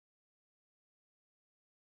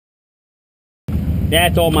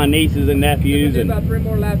That's all my nieces and nephews. And about 3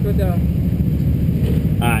 more laps with the...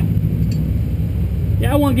 Alright.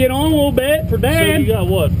 Yeah, I want to get on a little bit for Dad. So you got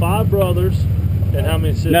what, 5 brothers and how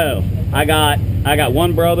many sisters? No, I got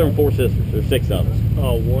 1 brother and 4 sisters. There's 6 of us.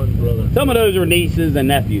 Oh, 1 brother. Some of those are nieces and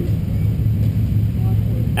nephews.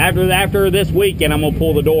 After this weekend, I'm gonna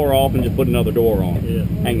pull the door off and just put another door on. Yeah.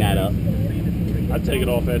 Hang that up. I'd take it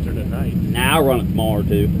off after tonight. Nah, I'll run it tomorrow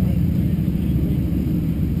too.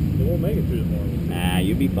 It won't make it through tomorrow. Nah,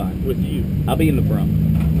 you'll be fine. With you. I'll be in the front.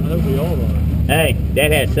 I hope we all are. Hey,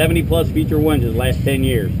 Dad had 70 plus feature wins his last 10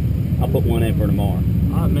 years. I'll put one in for tomorrow.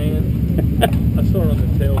 Ah, man. I started on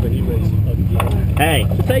the tail of the heat race again. Hey,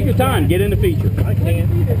 just take your time. Get in the feature. I can't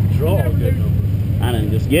draw a good number. I know.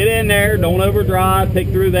 Just get in there. Don't overdrive. Pick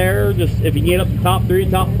through there. Just if you get up to top 3,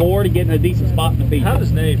 top 4 to get in a decent spot in the feature. How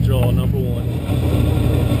does Nave draw number 1?